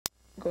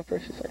Go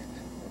first, you second.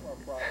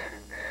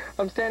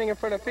 I'm standing in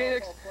front of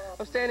Phoenix.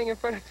 I'm standing in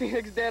front of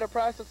Phoenix Data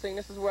Processing.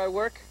 This is where I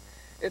work.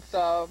 It's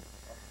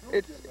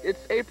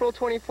April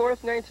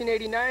 24th,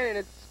 1989, and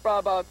it's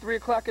about 3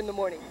 o'clock in the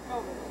morning.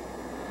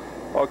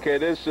 Okay,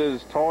 this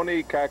is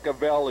Tony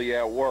Caccavale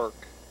at work.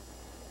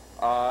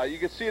 You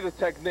can see the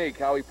technique,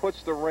 how he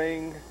puts the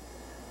ring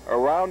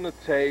around the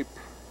tape.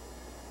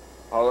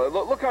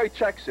 Look how he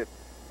checks it.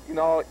 You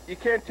know, you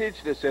can't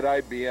teach this at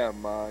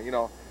IBM. You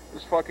know,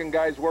 this fucking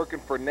guy's working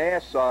for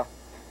NASA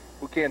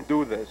who can't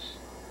do this.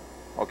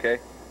 Okay?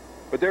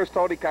 But there's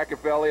Tony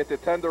Caccavale at the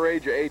tender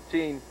age of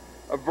 18,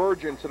 a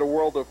virgin to the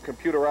world of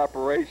computer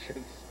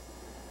operations.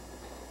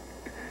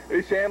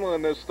 He's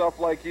handling this stuff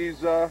like he's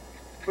been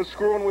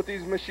screwing with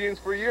these machines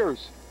for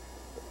years.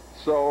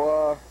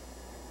 So,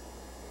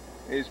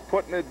 he's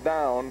putting it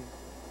down.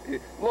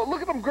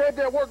 Look at him grab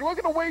that work. Look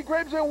at the way he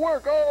grabs that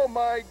work. Oh,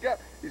 my God.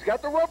 He's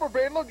got the rubber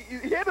band. Look, he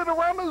hit it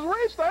around his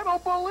wrist. I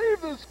don't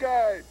believe this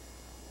guy.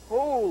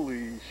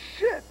 Holy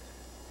shit.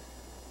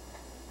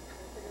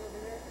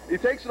 He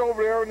takes it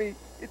over there and he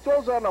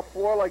throws it on the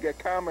floor like a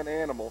common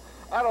animal.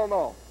 I don't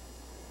know.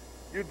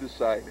 You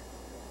decide.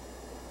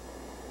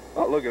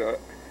 Oh, look at it.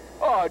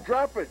 Oh,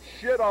 dropping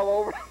shit all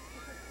over.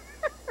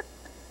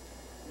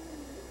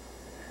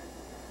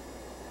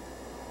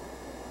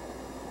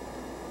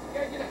 You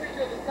gotta get a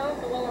picture of the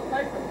sound while I'm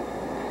typing.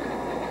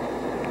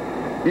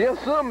 Yes,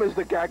 sir,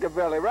 Mr.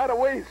 Caccavale. Right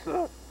away,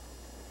 sir.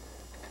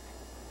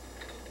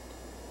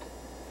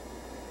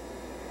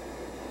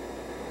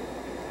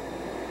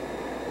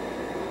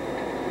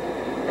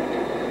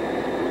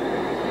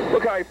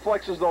 Look how he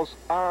flexes those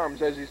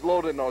arms as he's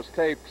loading those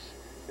tapes.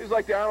 He's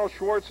like the Arnold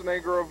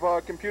Schwarzenegger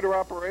of computer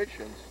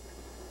operations.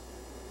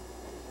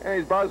 And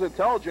he's about as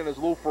intelligent as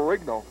Lou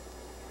Ferrigno.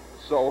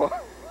 So,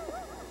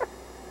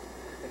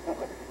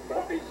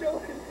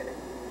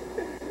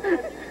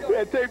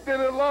 that tape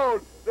didn't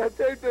load. That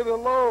tape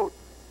didn't load.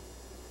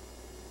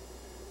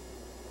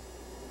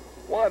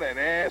 What an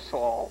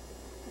asshole.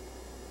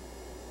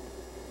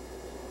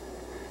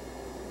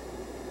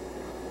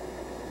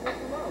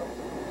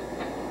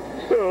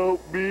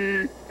 Help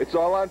me. It's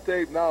all on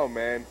tape now,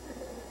 man.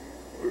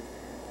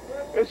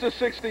 This is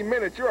 60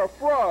 minutes. You're a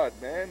fraud,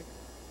 man.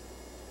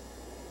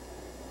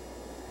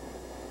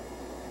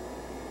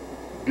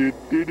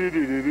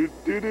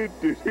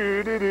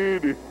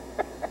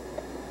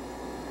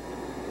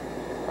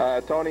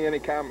 Tony, any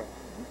comment?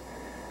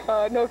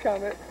 No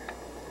comment.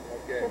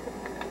 Okay.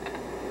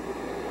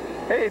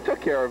 Hey, he took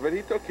care of it.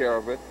 He took care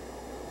of it.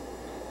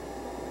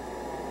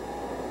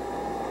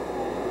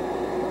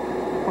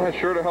 Well,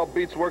 sure to help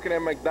beats working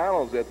at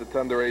McDonald's at the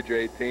tender age of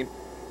 18.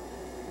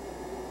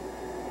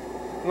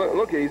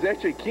 Look, he's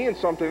actually keying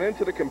something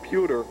into the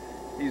computer.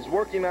 He's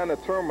working on the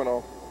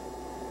terminal.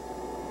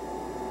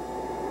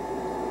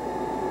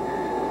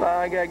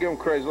 I gotta give him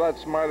credit. He's a lot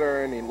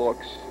smarter than he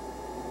looks.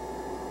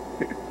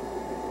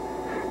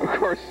 Of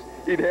course,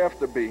 he'd have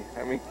to be.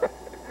 I mean,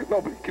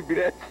 nobody could be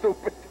that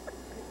stupid.